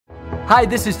Hi,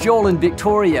 this is Joel and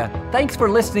Victoria. Thanks for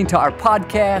listening to our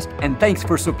podcast, and thanks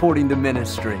for supporting the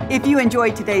ministry. If you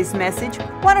enjoyed today's message,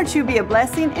 why don't you be a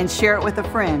blessing and share it with a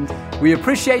friend? We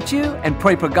appreciate you and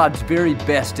pray for God's very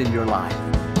best in your life.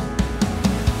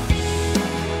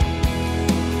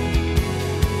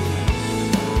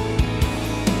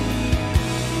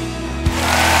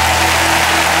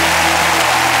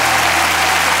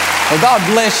 Well, God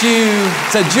bless you.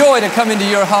 It's a joy to come into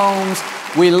your homes.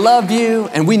 We love you,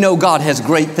 and we know God has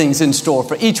great things in store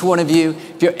for each one of you.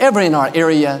 If you're ever in our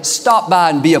area, stop by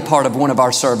and be a part of one of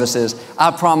our services.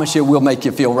 I promise you, we'll make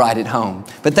you feel right at home.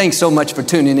 But thanks so much for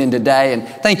tuning in today, and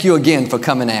thank you again for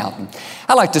coming out.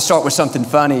 I like to start with something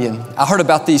funny, and I heard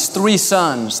about these 3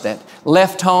 sons that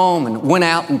left home and went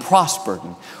out and prospered.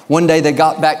 And one day they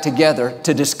got back together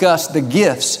to discuss the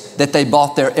gifts that they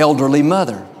bought their elderly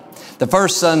mother. The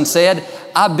first son said,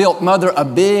 "I built Mother a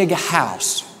big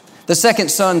house." The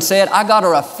second son said, "I got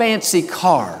her a fancy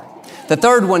car." The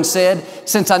third one said,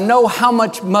 "Since I know how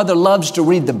much Mother loves to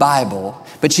read the Bible,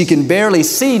 but she can barely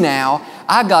see now,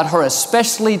 I got her a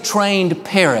specially trained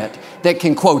parrot that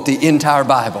can quote the entire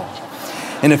Bible."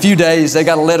 In a few days, they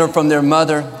got a letter from their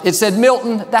mother. It said,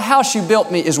 "Milton, the house you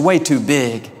built me is way too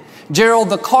big. Gerald,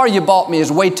 the car you bought me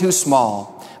is way too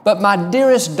small. But my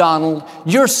dearest Donald,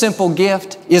 your simple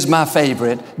gift is my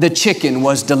favorite. The chicken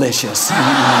was delicious."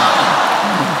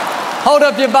 Hold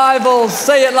up your Bibles,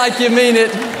 say it like you mean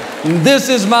it. This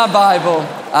is my Bible.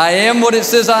 I am what it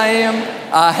says I am.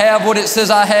 I have what it says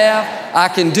I have. I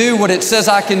can do what it says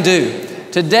I can do.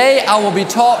 Today I will be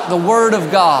taught the Word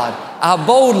of God. I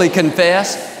boldly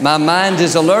confess, my mind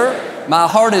is alert, my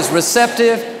heart is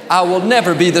receptive. I will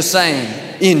never be the same.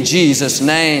 In Jesus'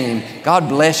 name, God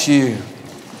bless you.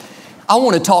 I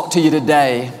want to talk to you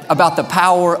today about the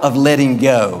power of letting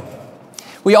go.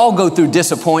 We all go through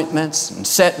disappointments and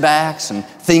setbacks and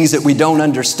things that we don't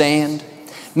understand.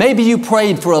 Maybe you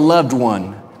prayed for a loved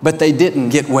one, but they didn't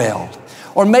get well.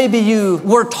 Or maybe you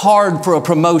worked hard for a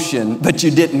promotion, but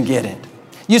you didn't get it.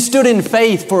 You stood in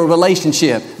faith for a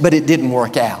relationship, but it didn't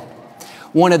work out.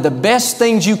 One of the best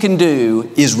things you can do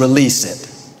is release it.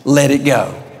 Let it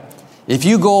go. If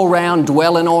you go around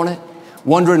dwelling on it,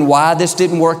 wondering why this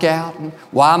didn't work out,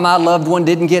 why my loved one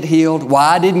didn't get healed, why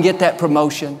I didn't get that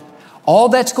promotion, all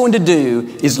that's going to do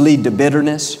is lead to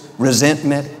bitterness,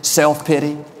 resentment,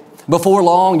 self-pity. Before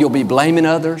long, you'll be blaming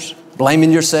others,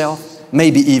 blaming yourself,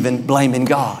 maybe even blaming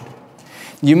God.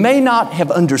 You may not have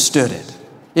understood it.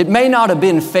 It may not have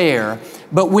been fair,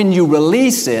 but when you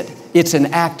release it, it's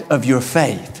an act of your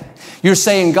faith. You're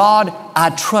saying, "God, I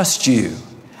trust you.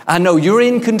 I know you're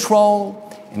in control.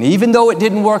 And even though it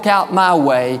didn't work out my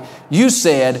way, you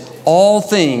said all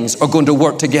things are going to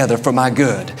work together for my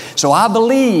good. So I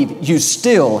believe you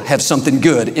still have something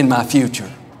good in my future."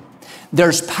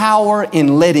 There's power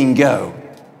in letting go.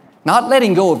 Not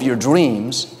letting go of your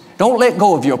dreams. Don't let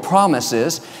go of your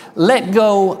promises. Let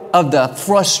go of the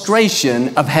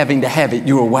frustration of having to have it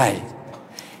your way.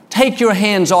 Take your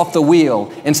hands off the wheel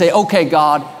and say, "Okay,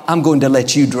 God, I'm going to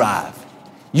let you drive.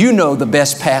 You know the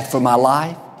best path for my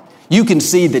life. You can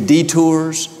see the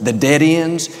detours, the dead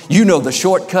ends. You know the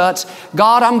shortcuts.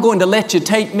 God, I'm going to let you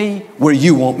take me where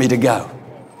you want me to go."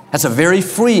 That's a very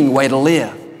freeing way to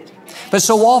live. But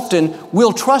so often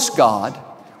we'll trust God.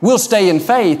 We'll stay in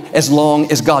faith as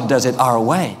long as God does it our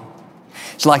way.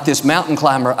 It's like this mountain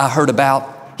climber I heard about.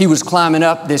 He was climbing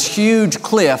up this huge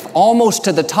cliff almost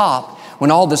to the top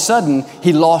when all of a sudden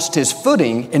he lost his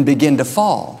footing and began to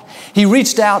fall. He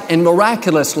reached out and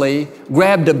miraculously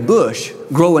grabbed a bush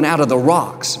growing out of the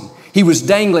rocks. He was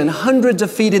dangling hundreds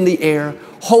of feet in the air,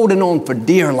 holding on for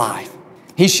dear life.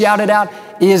 He shouted out,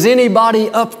 "Is anybody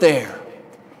up there?"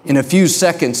 In a few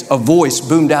seconds, a voice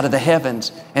boomed out of the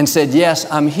heavens and said, "Yes,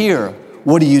 I'm here.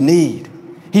 What do you need?"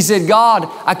 He said, "God,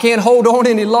 I can't hold on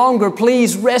any longer.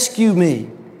 Please rescue me."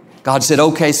 God said,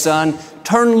 "Okay, son,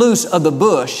 turn loose of the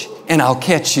bush and I'll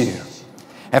catch you."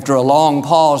 After a long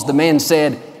pause, the man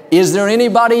said, "Is there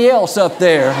anybody else up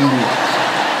there?"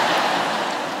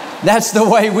 That's the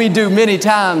way we do many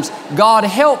times. God,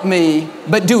 help me,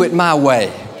 but do it my way,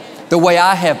 the way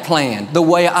I have planned, the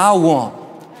way I want.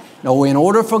 No, in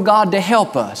order for God to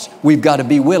help us, we've got to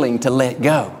be willing to let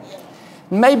go.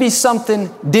 Maybe something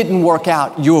didn't work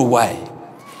out your way.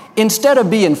 Instead of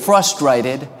being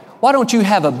frustrated, why don't you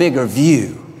have a bigger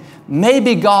view?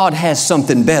 Maybe God has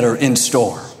something better in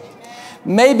store.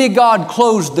 Maybe God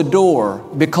closed the door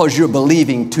because you're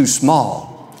believing too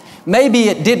small. Maybe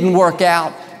it didn't work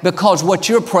out because what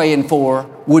you're praying for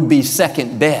would be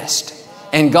second best,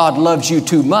 and God loves you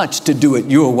too much to do it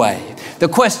your way. The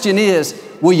question is,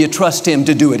 will you trust Him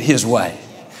to do it His way?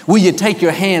 Will you take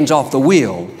your hands off the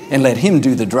wheel and let Him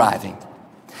do the driving?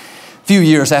 A few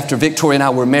years after Victoria and I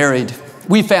were married,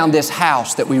 we found this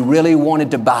house that we really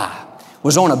wanted to buy. It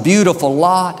was on a beautiful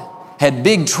lot, had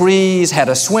big trees, had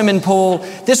a swimming pool.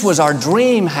 This was our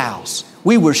dream house.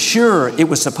 We were sure it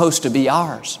was supposed to be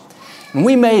ours. And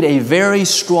we made a very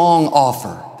strong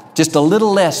offer, just a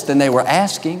little less than they were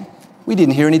asking. We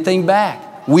didn't hear anything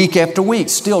back. Week after week,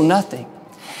 still nothing.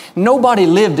 Nobody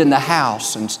lived in the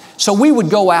house, and so we would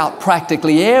go out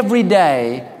practically every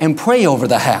day and pray over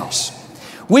the house.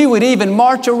 We would even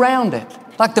march around it,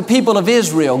 like the people of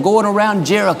Israel going around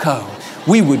Jericho.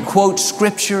 We would quote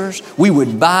scriptures, we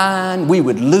would bind, we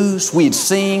would loose, we'd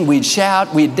sing, we'd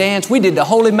shout, we'd dance. We did the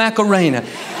Holy Macarena.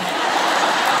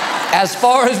 As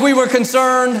far as we were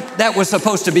concerned, that was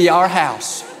supposed to be our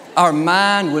house. Our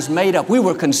mind was made up. We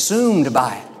were consumed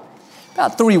by it.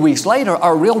 About 3 weeks later,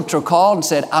 our realtor called and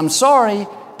said, "I'm sorry,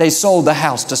 they sold the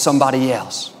house to somebody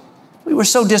else." We were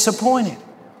so disappointed.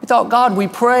 We thought, God, we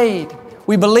prayed,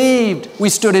 we believed, we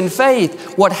stood in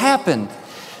faith. What happened?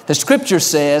 The scripture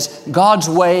says, God's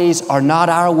ways are not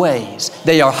our ways.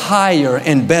 They are higher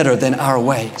and better than our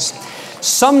ways.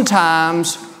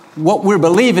 Sometimes what we're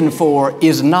believing for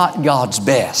is not God's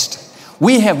best.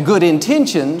 We have good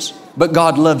intentions, but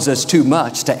God loves us too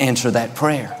much to answer that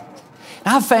prayer.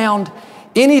 And I've found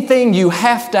anything you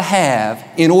have to have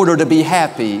in order to be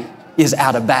happy is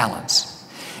out of balance.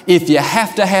 If you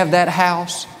have to have that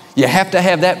house, you have to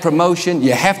have that promotion,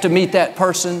 you have to meet that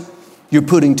person, you're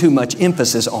putting too much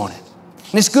emphasis on it.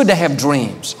 And it's good to have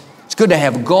dreams. It's good to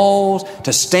have goals,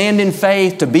 to stand in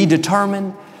faith, to be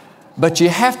determined, but you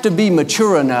have to be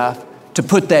mature enough to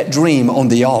put that dream on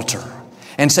the altar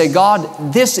and say,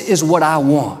 God, this is what I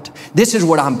want. This is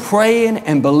what I'm praying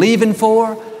and believing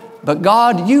for. But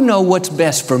God, you know what's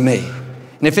best for me.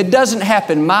 And if it doesn't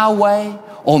happen my way,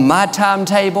 on my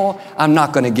timetable, I'm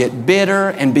not going to get bitter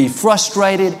and be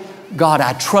frustrated. God,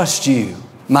 I trust you.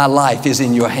 My life is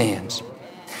in your hands.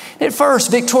 At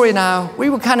first, Victoria and I, we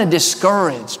were kind of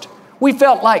discouraged. We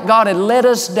felt like God had let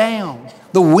us down.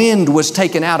 The wind was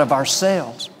taken out of our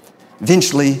sails.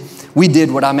 Eventually, we did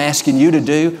what I'm asking you to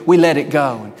do. We let it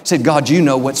go and said, God, you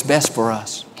know what's best for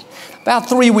us. About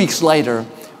 3 weeks later,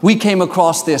 we came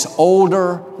across this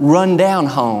older, run-down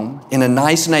home in a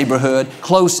nice neighborhood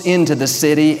close into the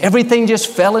city. Everything just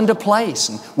fell into place.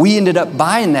 And we ended up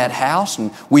buying that house, and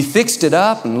we fixed it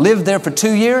up and lived there for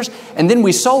 2 years, and then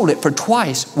we sold it for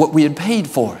twice what we had paid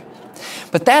for it.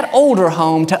 But that older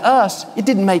home, to us, it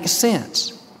didn't make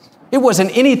sense. It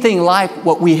wasn't anything like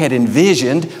what we had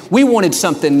envisioned. We wanted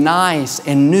something nice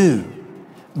and new.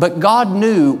 But God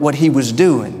knew what He was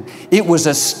doing. It was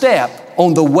a step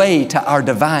on the way to our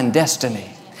divine destiny.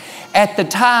 At the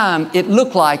time, it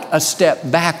looked like a step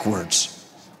backwards.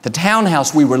 The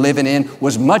townhouse we were living in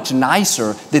was much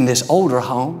nicer than this older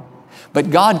home.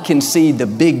 But God can see the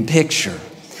big picture.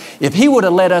 If He would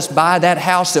have let us buy that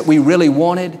house that we really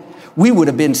wanted, we would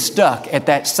have been stuck at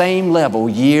that same level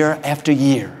year after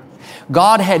year.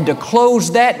 God had to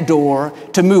close that door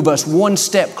to move us one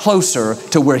step closer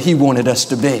to where He wanted us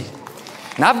to be.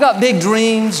 And I've got big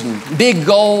dreams and big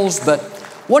goals, but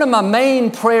one of my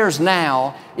main prayers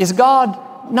now is, God,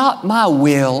 not my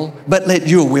will, but let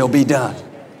your will be done.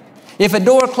 If a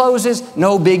door closes,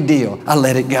 no big deal. I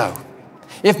let it go.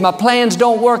 If my plans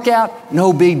don't work out,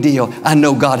 no big deal. I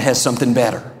know God has something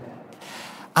better.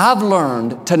 I've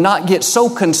learned to not get so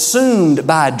consumed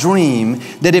by a dream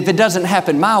that if it doesn't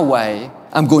happen my way,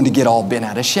 I'm going to get all bent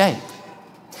out of shape.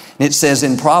 And it says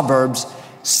in Proverbs,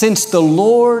 since the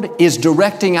Lord is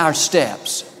directing our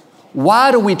steps,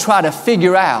 why do we try to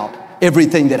figure out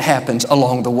everything that happens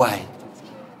along the way?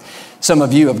 Some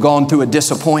of you have gone through a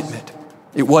disappointment.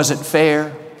 It wasn't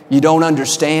fair. You don't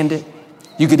understand it.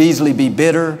 You could easily be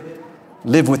bitter,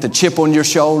 live with a chip on your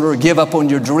shoulder, give up on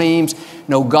your dreams.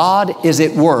 No, God is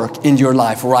at work in your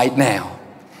life right now.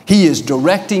 He is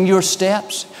directing your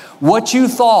steps. What you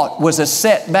thought was a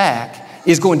setback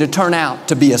is going to turn out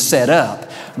to be a setup.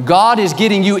 God is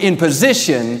getting you in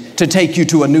position to take you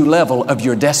to a new level of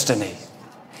your destiny.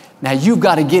 Now you've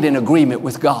got to get in agreement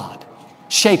with God.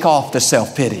 Shake off the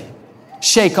self-pity.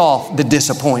 Shake off the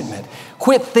disappointment.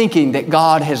 Quit thinking that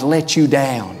God has let you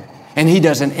down and He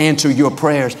doesn't answer your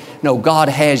prayers. No, God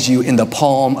has you in the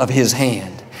palm of His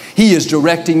hand. He is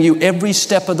directing you every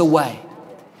step of the way.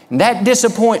 And that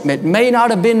disappointment may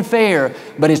not have been fair,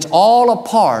 but it's all a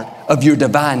part of your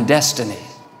divine destiny.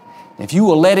 If you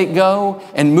will let it go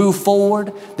and move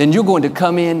forward, then you're going to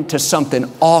come into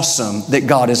something awesome that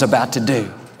God is about to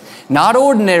do. Not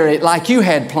ordinary like you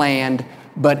had planned,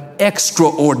 but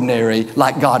extraordinary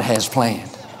like God has planned.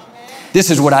 This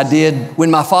is what I did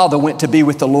when my father went to be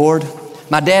with the Lord.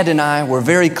 My dad and I were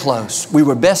very close. We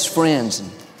were best friends. And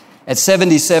at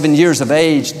 77 years of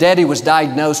age, Daddy was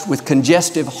diagnosed with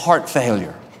congestive heart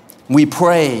failure. We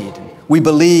prayed, we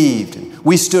believed,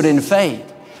 we stood in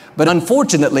faith. But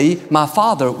unfortunately, my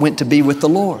father went to be with the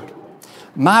Lord.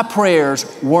 My prayers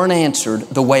weren't answered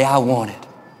the way I wanted.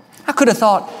 I could have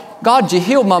thought, God, you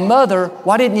healed my mother.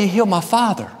 Why didn't you heal my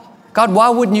father? God, why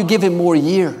wouldn't you give him more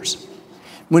years?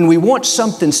 When we want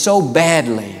something so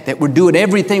badly that we're doing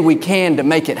everything we can to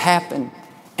make it happen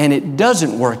and it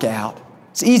doesn't work out,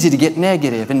 it's easy to get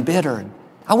negative and bitter.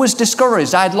 I was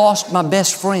discouraged. I had lost my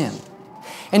best friend.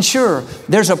 And sure,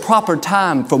 there's a proper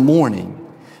time for mourning,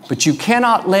 but you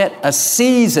cannot let a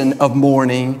season of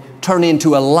mourning turn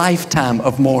into a lifetime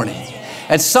of mourning.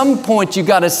 At some point, you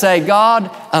got to say,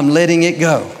 God, I'm letting it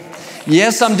go.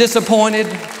 Yes, I'm disappointed.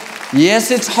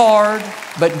 Yes, it's hard.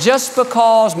 But just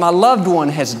because my loved one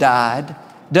has died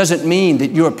doesn't mean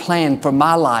that your plan for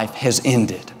my life has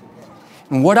ended.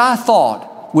 And what I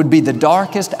thought would be the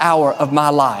darkest hour of my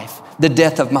life, the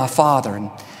death of my father.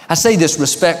 And I say this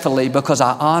respectfully because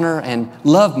I honor and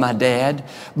love my dad,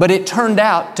 but it turned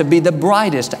out to be the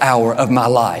brightest hour of my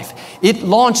life. It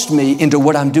launched me into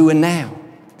what I'm doing now.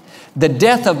 The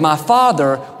death of my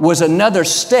father was another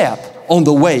step on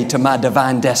the way to my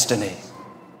divine destiny.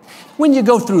 When you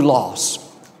go through loss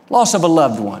of a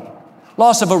loved one,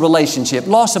 loss of a relationship,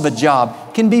 loss of a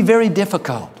job can be very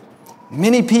difficult.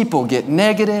 Many people get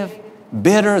negative,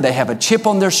 bitter, they have a chip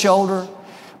on their shoulder.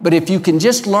 But if you can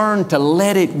just learn to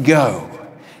let it go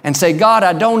and say, God,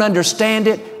 I don't understand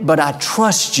it, but I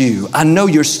trust you. I know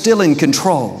you're still in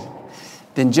control.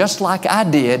 Then just like I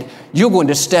did, you're going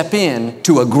to step in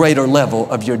to a greater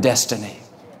level of your destiny.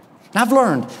 And I've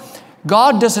learned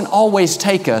God doesn't always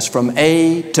take us from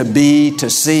A to B to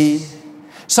C.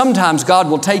 Sometimes God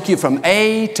will take you from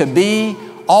A to B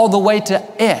all the way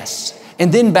to S,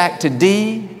 and then back to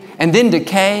D, and then to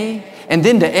K, and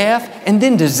then to F, and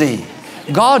then to Z.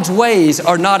 God's ways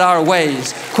are not our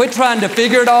ways. Quit trying to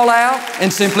figure it all out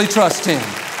and simply trust Him.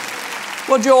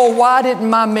 Well, Joel, why didn't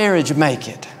my marriage make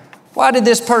it? Why did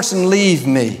this person leave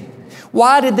me?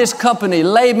 Why did this company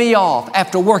lay me off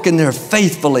after working there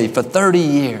faithfully for 30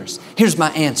 years? Here's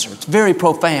my answer. It's very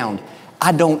profound.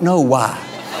 I don't know why.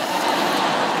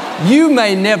 You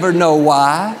may never know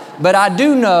why, but I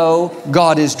do know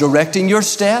God is directing your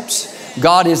steps.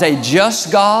 God is a just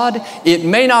God. It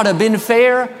may not have been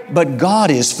fair, but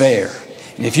God is fair.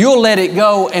 And if you'll let it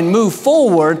go and move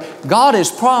forward, God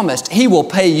has promised He will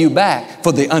pay you back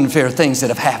for the unfair things that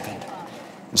have happened.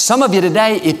 Some of you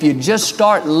today, if you just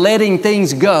start letting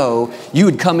things go, you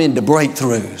would come into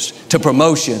breakthroughs, to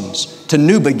promotions, to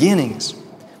new beginnings.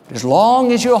 But as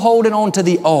long as you're holding on to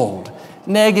the old,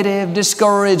 negative,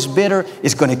 discouraged, bitter,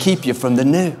 it's going to keep you from the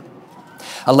new.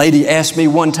 A lady asked me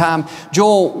one time,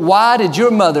 Joel, why did your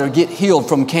mother get healed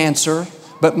from cancer,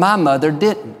 but my mother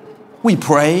didn't? We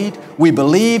prayed, we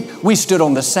believed, we stood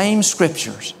on the same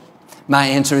scriptures. My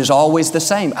answer is always the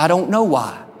same. I don't know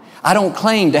why. I don't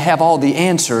claim to have all the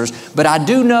answers, but I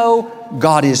do know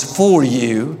God is for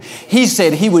you. He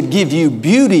said He would give you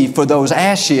beauty for those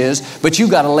ashes, but you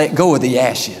got to let go of the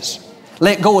ashes.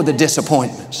 Let go of the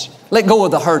disappointments. Let go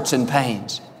of the hurts and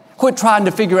pains. Quit trying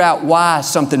to figure out why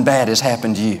something bad has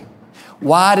happened to you.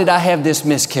 Why did I have this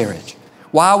miscarriage?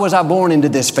 Why was I born into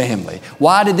this family?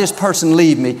 Why did this person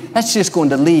leave me? That's just going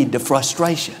to lead to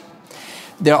frustration.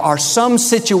 There are some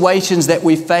situations that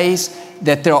we face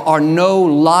that there are no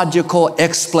logical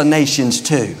explanations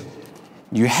to.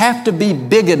 You have to be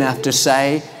big enough to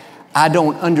say, I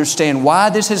don't understand why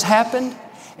this has happened.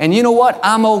 And you know what?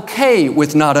 I'm okay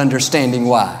with not understanding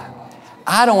why.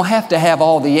 I don't have to have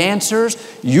all the answers.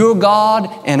 You're God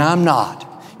and I'm not.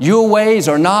 Your ways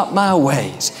are not my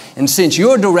ways. And since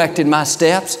you're directing my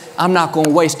steps, I'm not going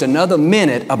to waste another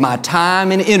minute of my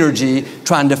time and energy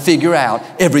trying to figure out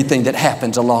everything that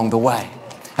happens along the way.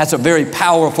 That's a very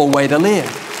powerful way to live.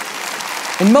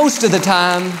 And most of the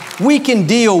time, we can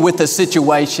deal with a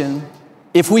situation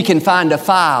if we can find a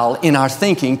file in our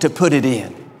thinking to put it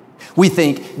in. We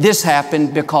think this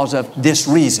happened because of this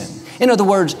reason. In other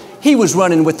words, he was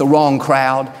running with the wrong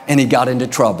crowd and he got into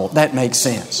trouble. That makes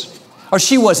sense. Or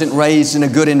she wasn't raised in a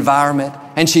good environment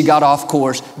and she got off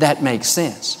course. That makes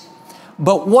sense.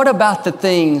 But what about the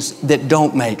things that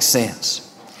don't make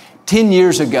sense? 10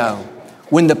 years ago,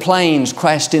 when the planes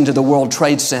crashed into the World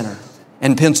Trade Center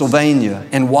in Pennsylvania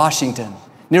and Washington,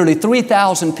 nearly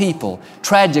 3,000 people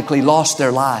tragically lost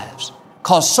their lives,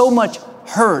 caused so much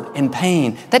hurt and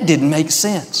pain. That didn't make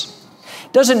sense.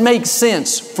 Doesn't make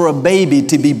sense for a baby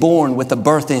to be born with a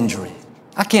birth injury.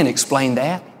 I can't explain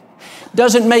that.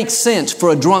 Doesn't make sense for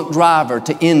a drunk driver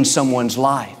to end someone's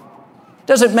life.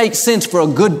 Does it make sense for a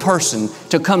good person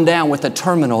to come down with a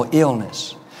terminal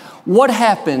illness? What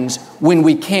happens when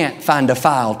we can't find a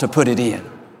file to put it in?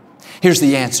 Here's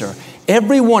the answer.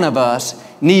 Every one of us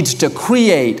needs to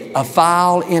create a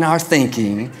file in our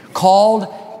thinking called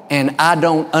an I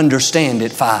don't understand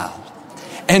it file.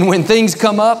 And when things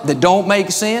come up that don't make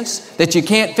sense, that you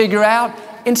can't figure out,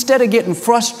 instead of getting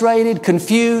frustrated,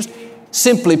 confused,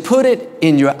 simply put it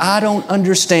in your I don't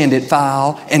understand it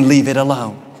file and leave it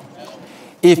alone.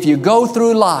 If you go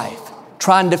through life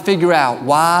trying to figure out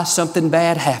why something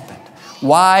bad happened,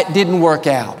 why it didn't work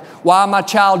out, why my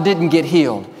child didn't get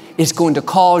healed, it's going to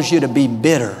cause you to be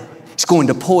bitter. It's going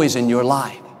to poison your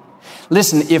life.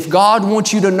 Listen, if God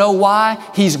wants you to know why,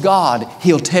 He's God.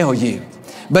 He'll tell you.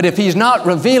 But if He's not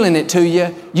revealing it to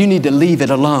you, you need to leave it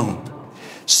alone.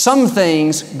 Some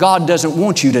things God doesn't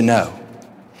want you to know.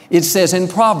 It says in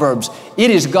Proverbs,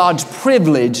 it is God's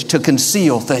privilege to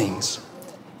conceal things.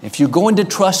 If you're going to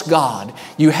trust God,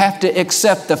 you have to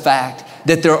accept the fact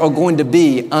that there are going to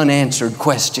be unanswered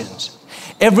questions.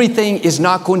 Everything is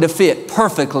not going to fit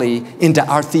perfectly into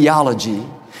our theology,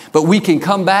 but we can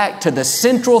come back to the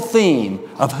central theme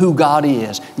of who God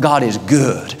is. God is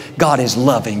good. God is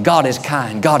loving. God is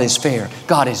kind. God is fair.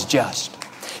 God is just.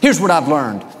 Here's what I've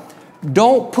learned.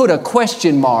 Don't put a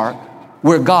question mark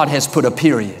where God has put a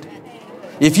period.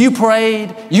 If you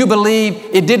prayed, you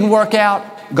believed, it didn't work out,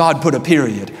 God put a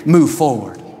period. Move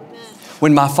forward.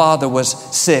 When my father was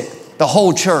sick, the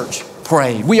whole church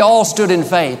prayed. We all stood in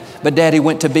faith, but Daddy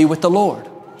went to be with the Lord.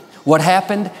 What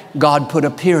happened? God put a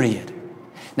period.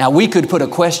 Now we could put a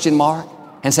question mark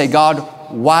and say, God,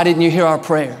 why didn't you hear our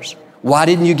prayers? Why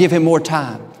didn't you give him more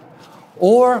time?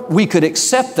 Or we could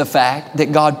accept the fact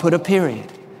that God put a period,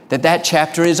 that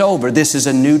chapter is over. This is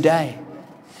a new day.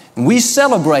 And we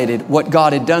celebrated what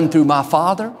God had done through my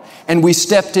father, and we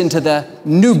stepped into the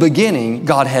new beginning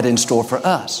God had in store for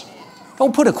us.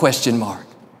 Don't put a question mark.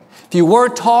 If you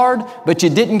worked hard, but you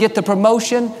didn't get the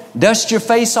promotion, dust your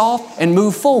face off and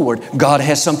move forward. God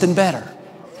has something better.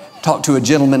 Talked to a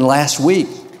gentleman last week.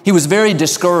 He was very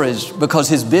discouraged because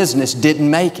his business didn't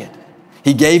make it.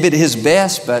 He gave it his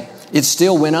best, but it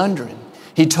still went under him.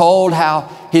 He told how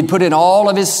he'd put in all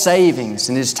of his savings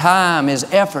and his time, his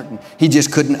effort, and he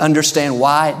just couldn't understand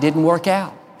why it didn't work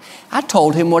out. I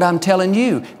told him what I'm telling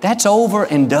you. That's over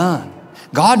and done.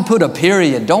 God put a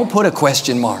period. Don't put a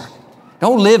question mark.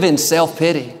 Don't live in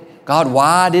self-pity. God,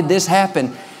 why did this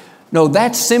happen? No,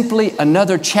 that's simply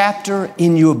another chapter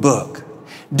in your book.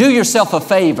 Do yourself a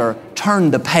favor,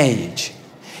 turn the page.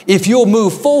 If you'll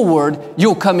move forward,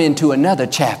 you'll come into another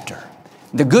chapter.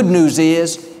 The good news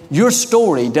is, your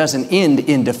story doesn't end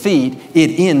in defeat,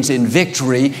 it ends in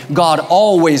victory. God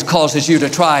always causes you to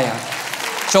triumph.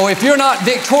 So if you're not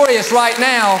victorious right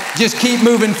now, just keep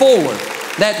moving forward.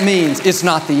 That means it's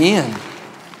not the end.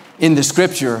 In the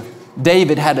scripture,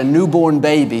 David had a newborn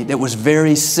baby that was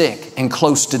very sick and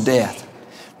close to death.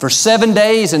 For 7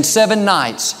 days and 7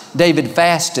 nights, David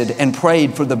fasted and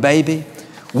prayed for the baby,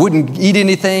 wouldn't eat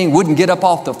anything, wouldn't get up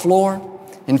off the floor.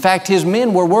 In fact, his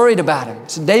men were worried about him. They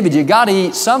said, David, you got to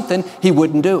eat something. He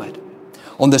wouldn't do it.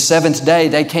 On the 7th day,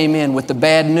 they came in with the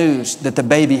bad news that the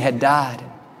baby had died.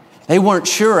 They weren't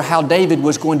sure how David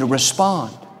was going to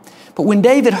respond. But when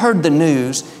David heard the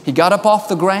news, he got up off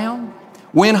the ground,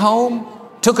 went home,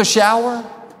 took a shower,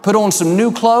 put on some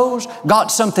new clothes,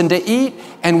 got something to eat,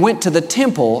 and went to the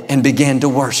temple and began to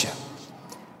worship.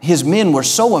 His men were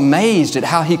so amazed at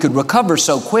how he could recover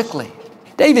so quickly.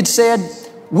 David said,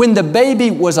 when the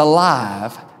baby was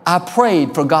alive, I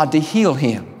prayed for God to heal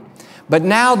him. But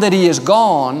now that he is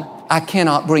gone, I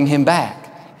cannot bring him back.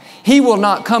 He will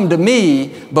not come to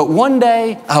me, but one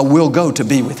day I will go to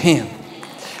be with him.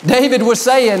 David was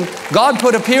saying, God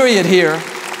put a period here.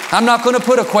 I'm not going to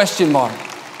put a question mark.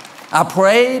 I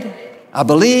prayed, I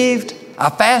believed, I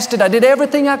fasted, I did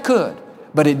everything I could,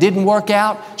 but it didn't work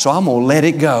out, so I'm going to let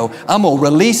it go. I'm going to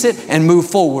release it and move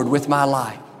forward with my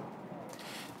life.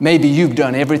 Maybe you've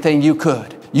done everything you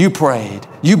could. You prayed,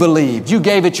 you believed, you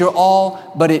gave it your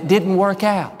all, but it didn't work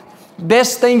out.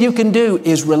 Best thing you can do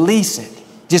is release it.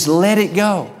 Just let it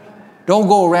go. Don't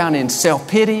go around in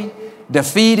self-pity,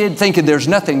 defeated, thinking there's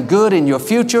nothing good in your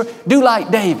future. Do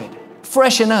like David.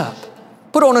 Freshen up.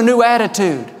 Put on a new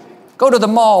attitude. Go to the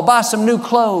mall, buy some new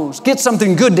clothes, get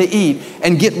something good to eat,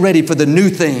 and get ready for the new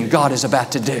thing God is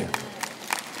about to do.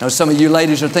 Now, some of you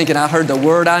ladies are thinking, I heard the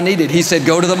word I needed. He said,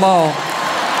 go to the mall.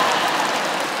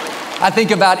 I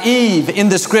think about Eve in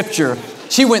the scripture.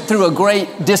 She went through a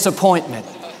great disappointment.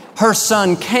 Her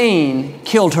son Cain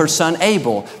killed her son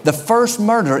Abel, the first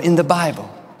murder in the Bible.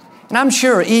 And I'm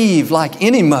sure Eve, like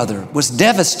any mother, was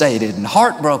devastated and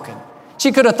heartbroken.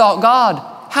 She could have thought,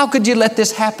 God, how could you let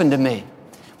this happen to me?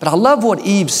 But I love what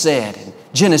Eve said in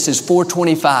Genesis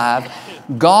 4:25.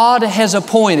 God has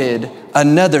appointed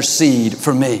another seed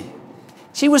for me.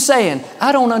 She was saying,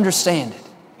 I don't understand it.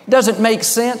 It doesn't make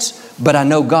sense, but I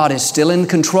know God is still in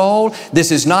control.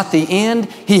 This is not the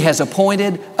end. He has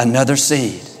appointed another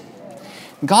seed.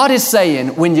 God is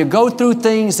saying, when you go through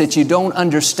things that you don't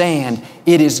understand,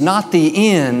 it is not the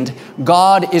end.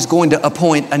 God is going to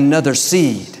appoint another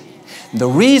seed. The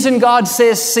reason God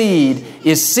says seed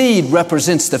is seed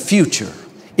represents the future.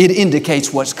 It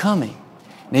indicates what's coming.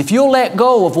 And if you'll let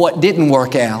go of what didn't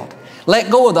work out,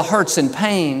 let go of the hurts and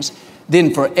pains,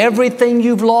 then for everything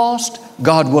you've lost,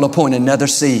 God will appoint another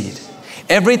seed.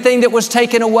 Everything that was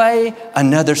taken away,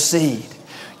 another seed.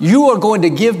 You are going to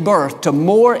give birth to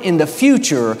more in the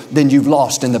future than you've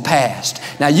lost in the past.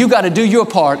 Now you got to do your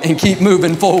part and keep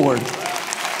moving forward.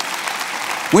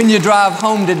 When you drive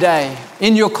home today,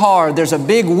 in your car, there's a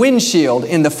big windshield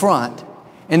in the front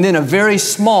and then a very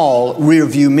small rear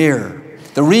view mirror.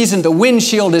 The reason the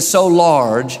windshield is so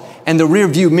large and the rear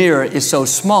view mirror is so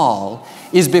small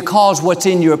is because what's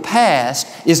in your past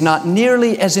is not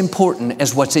nearly as important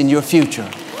as what's in your future.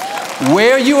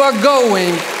 Where you are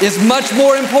going is much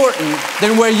more important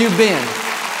than where you've been.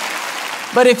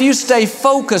 But if you stay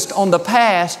focused on the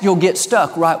past, you'll get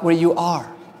stuck right where you are.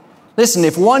 Listen,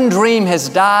 if one dream has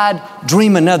died,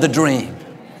 dream another dream.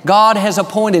 God has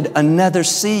appointed another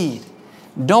seed.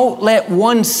 Don't let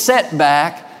one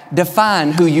setback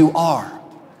define who you are.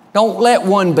 Don't let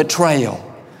one betrayal,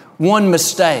 one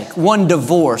mistake, one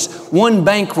divorce, one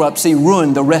bankruptcy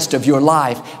ruin the rest of your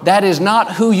life. That is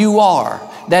not who you are.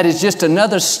 That is just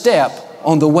another step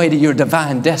on the way to your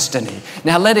divine destiny.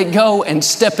 Now let it go and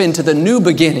step into the new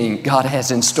beginning God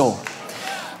has in store.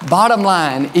 Bottom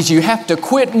line is you have to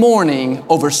quit mourning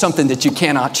over something that you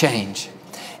cannot change.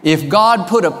 If God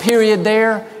put a period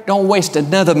there, don't waste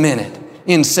another minute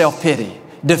in self-pity,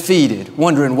 defeated,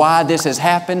 wondering why this has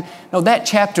happened. No, that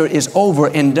chapter is over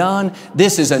and done.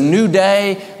 This is a new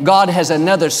day. God has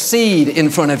another seed in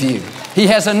front of you. He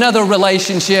has another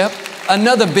relationship,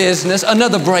 another business,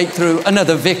 another breakthrough,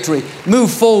 another victory.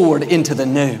 Move forward into the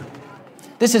new.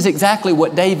 This is exactly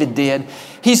what David did.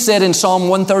 He said in Psalm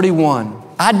 131,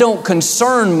 I don't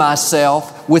concern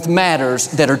myself with matters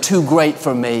that are too great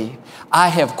for me. I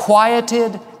have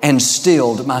quieted and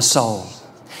stilled my soul.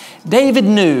 David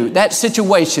knew that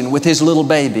situation with his little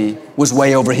baby was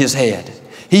way over his head.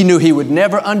 He knew he would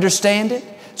never understand it,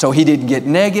 so he didn't get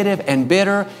negative and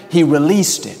bitter. He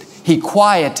released it. He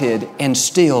quieted and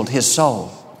stilled his soul.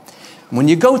 When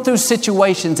you go through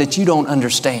situations that you don't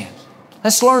understand,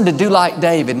 let's learn to do like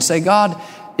David and say, God,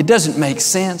 it doesn't make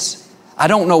sense. I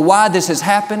don't know why this has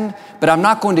happened, but I'm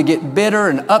not going to get bitter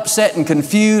and upset and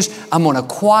confused. I'm going to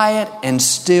quiet and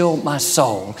still my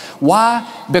soul.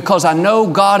 Why? Because I know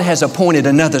God has appointed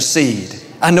another seed.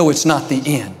 I know it's not the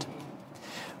end.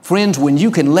 Friends, when you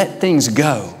can let things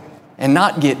go and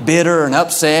not get bitter and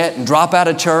upset and drop out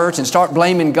of church and start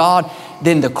blaming God,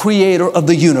 then the Creator of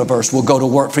the universe will go to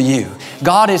work for you.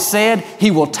 God has said He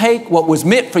will take what was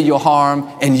meant for your harm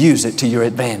and use it to your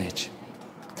advantage.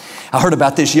 I heard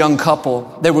about this young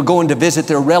couple. They were going to visit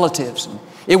their relatives.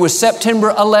 It was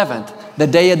September 11th, the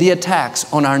day of the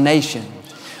attacks on our nation.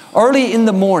 Early in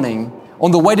the morning,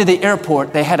 on the way to the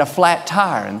airport, they had a flat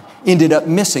tire and ended up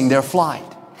missing their flight.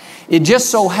 It just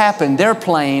so happened their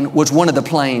plane was one of the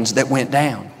planes that went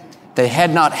down. If they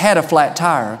had not had a flat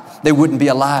tire, they wouldn't be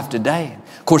alive today.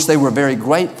 Of course, they were very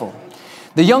grateful.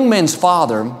 The young man's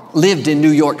father lived in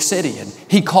New York City, and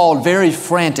he called very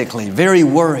frantically, very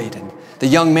worried. And the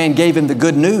young man gave him the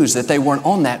good news that they weren't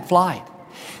on that flight.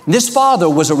 And this father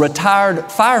was a retired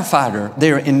firefighter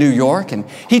there in New York, and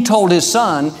he told his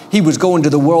son he was going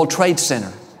to the World Trade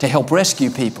Center to help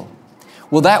rescue people.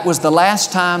 Well, that was the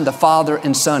last time the father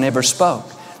and son ever spoke.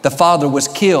 The father was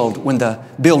killed when the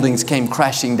buildings came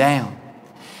crashing down.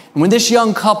 And when this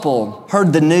young couple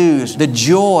heard the news, the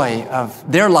joy of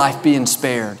their life being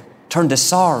spared turned to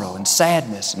sorrow and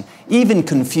sadness and even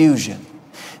confusion.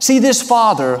 See, this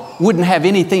father wouldn't have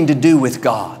anything to do with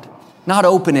God, not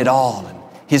open at all. And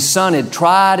his son had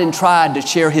tried and tried to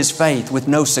share his faith with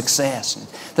no success. And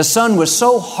the son was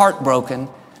so heartbroken,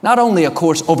 not only, of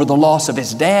course, over the loss of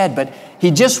his dad, but he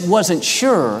just wasn't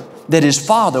sure that his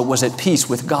father was at peace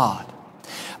with God.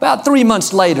 About 3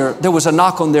 months later, there was a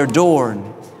knock on their door, and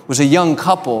it was a young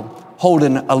couple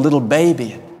holding a little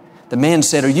baby. And the man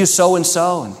said, "Are you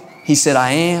so-and-so?" And he said,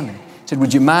 "I am." And he said,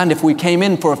 "Would you mind if we came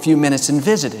in for a few minutes and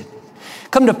visited?"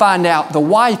 Come to find out, the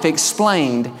wife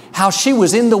explained how she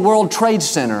was in the World Trade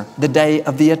Center the day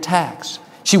of the attacks.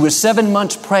 She was 7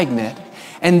 months pregnant,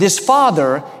 and this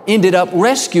father ended up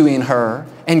rescuing her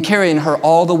and carrying her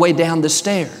all the way down the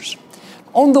stairs.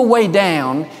 On the way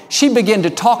down, she began to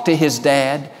talk to his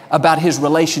dad about his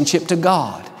relationship to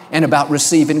God and about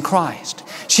receiving Christ.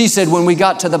 She said, when we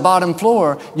got to the bottom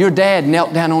floor, your dad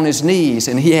knelt down on his knees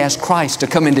and he asked Christ to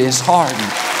come into his heart.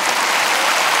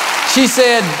 She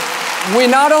said, we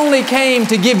not only came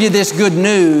to give you this good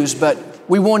news, but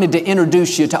we wanted to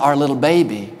introduce you to our little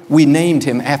baby. We named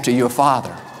him after your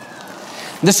father.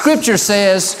 The scripture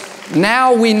says,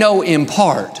 now we know in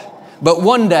part, but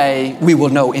one day we will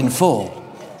know in full.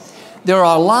 There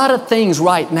are a lot of things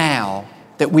right now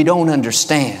that we don't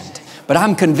understand, but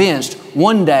I'm convinced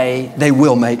one day they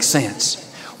will make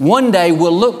sense. One day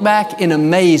we'll look back in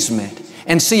amazement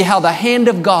and see how the hand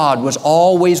of God was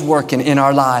always working in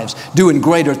our lives, doing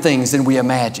greater things than we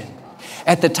imagined.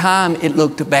 At the time, it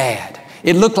looked bad.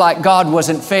 It looked like God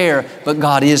wasn't fair, but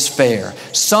God is fair.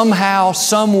 Somehow,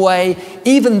 some way,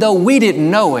 even though we didn't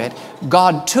know it,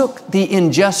 God took the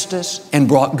injustice and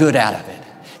brought good out of it.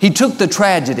 He took the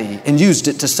tragedy and used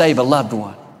it to save a loved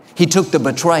one. He took the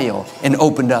betrayal and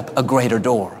opened up a greater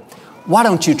door. Why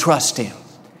don't you trust Him?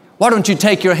 Why don't you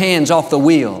take your hands off the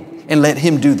wheel and let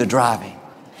Him do the driving?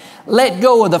 Let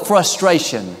go of the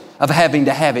frustration of having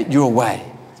to have it your way.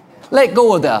 Let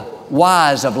go of the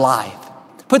whys of life.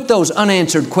 Put those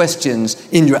unanswered questions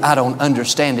in your I don't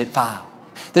understand it file.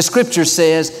 The scripture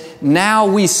says, now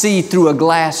we see through a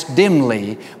glass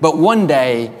dimly, but one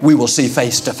day we will see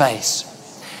face to face.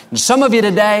 And some of you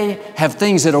today have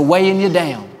things that are weighing you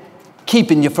down,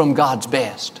 keeping you from God's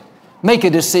best. Make a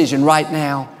decision right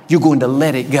now. You're going to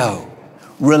let it go.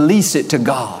 Release it to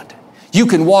God. You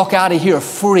can walk out of here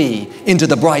free into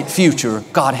the bright future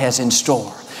God has in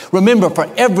store. Remember, for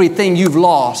everything you've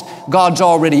lost, God's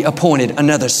already appointed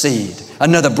another seed,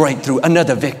 another breakthrough,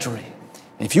 another victory.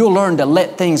 If you'll learn to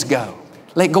let things go,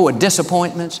 let go of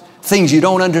disappointments, things you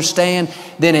don't understand,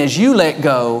 then as you let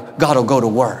go, God will go to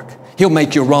work. He'll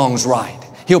make your wrongs right.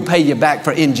 He'll pay you back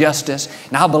for injustice.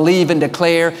 And I believe and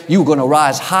declare you're going to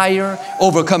rise higher,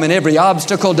 overcoming every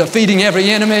obstacle, defeating every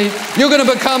enemy. You're going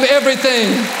to become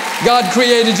everything God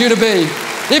created you to be.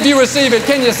 If you receive it,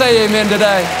 can you say amen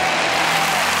today?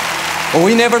 Well,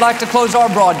 we never like to close our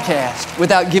broadcast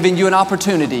without giving you an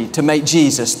opportunity to make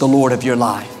Jesus the Lord of your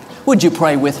life. Would you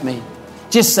pray with me?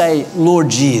 Just say, Lord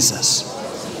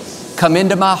Jesus, come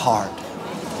into my heart.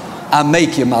 I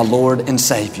make you my Lord and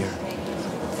Savior.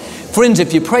 Friends,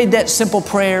 if you prayed that simple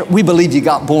prayer, we believe you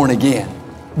got born again.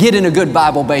 Get in a good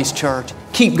Bible-based church.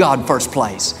 Keep God first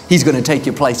place. He's going to take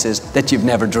you places that you've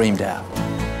never dreamed of.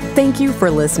 Thank you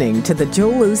for listening to the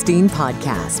Joel Osteen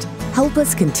Podcast. Help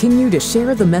us continue to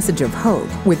share the message of hope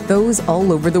with those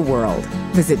all over the world.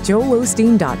 Visit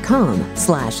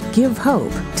joelosteen.com/give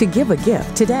hope to give a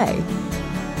gift today.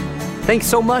 Thanks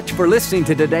so much for listening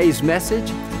to today's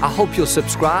message. I hope you'll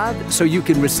subscribe so you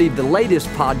can receive the latest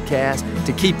podcast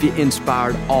to keep you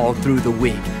inspired all through the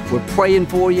week. We're praying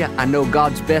for you. I know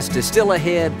God's best is still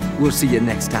ahead. We'll see you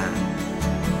next time.